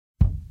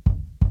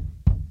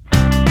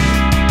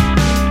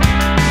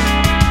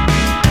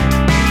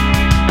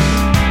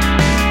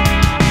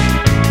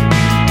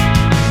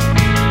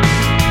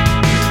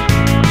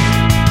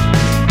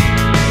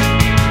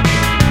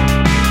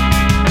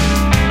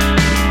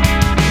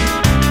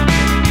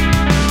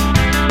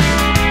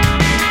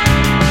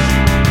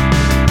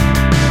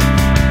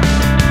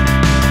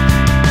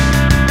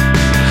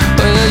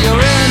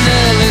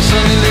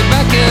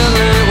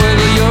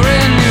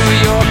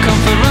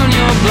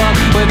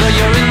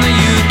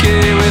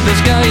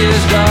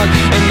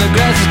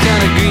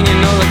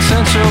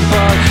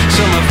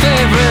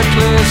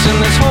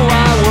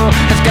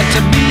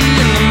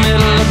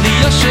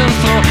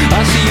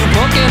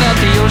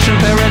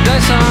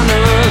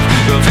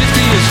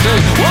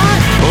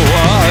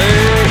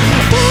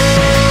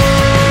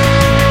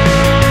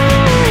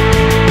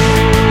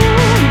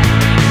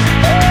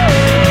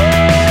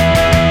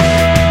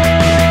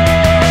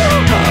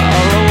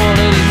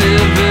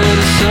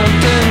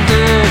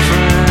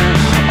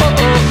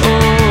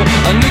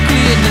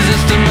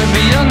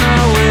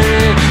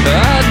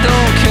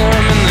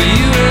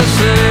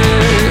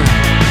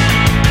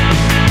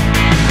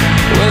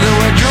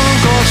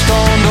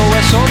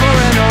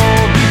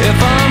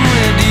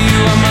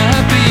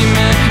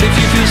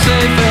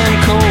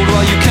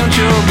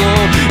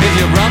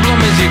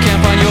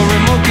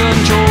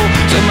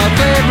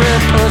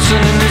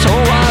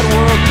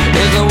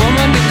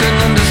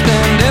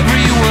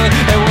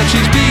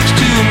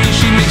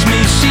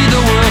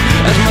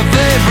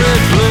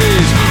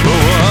place.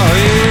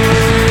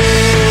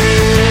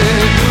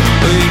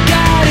 We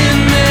got it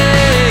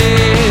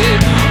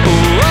made.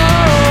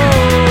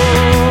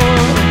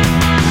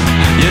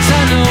 Yes,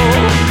 I know.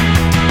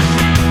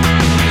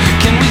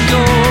 Can we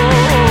go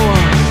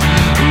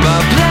by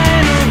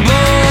plane or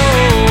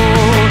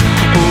boat?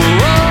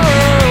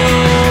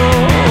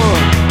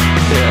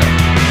 Yeah.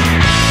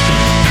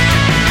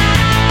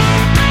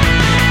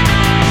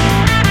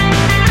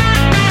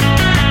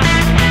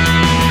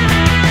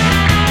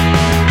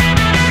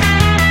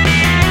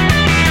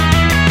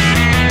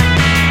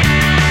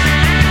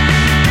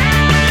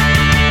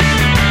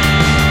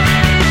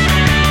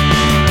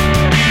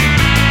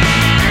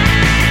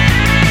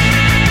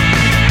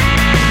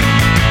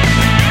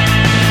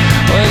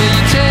 Whether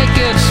you take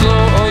it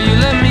slow or you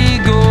let me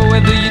go,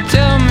 whether you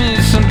tell me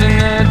something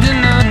that I did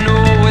not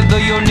know, whether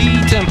you're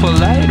neat and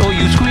polite or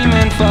you scream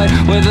and fight,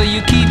 whether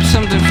you keep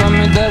something from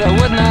me that I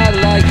would not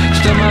like,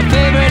 still my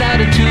favorite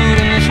attitude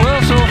in this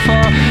world so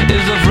far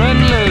is the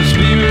friendless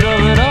spirit of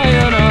it.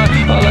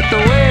 I like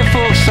the way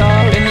folks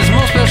are in this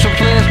most special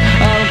place.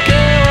 I don't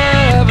care what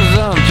happens,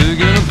 I'm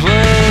taking a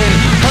plane.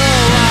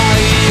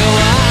 Hawaii,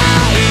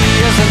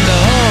 Hawaii, I said the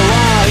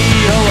Hawaii,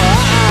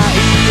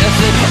 Hawaii, I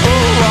said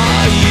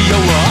Hawaii,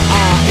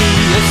 Hawaii,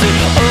 I said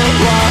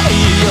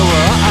Hawaii,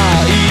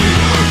 Hawaii.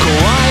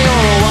 Kauai,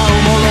 Oahu,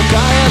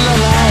 Molokai,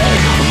 Lalai,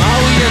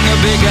 Maui and the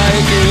Big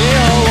Ike,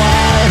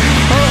 Hawaii,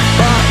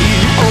 Hawaii,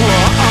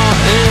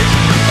 Hawaii,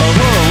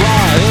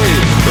 Hawaii,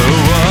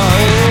 Hawaii.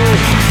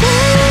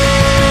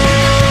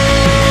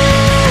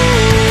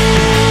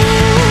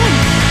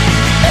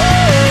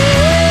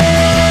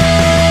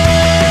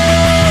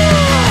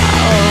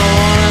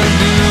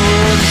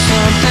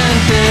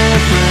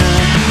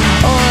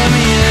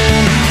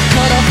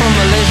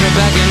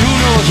 Back in who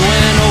knows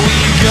when, oh we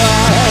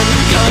got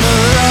kinda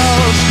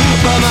lost,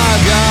 but my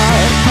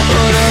God,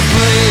 what a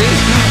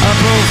place I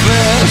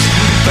profess.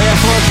 Air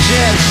Force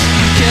jets,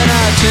 can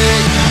I tell?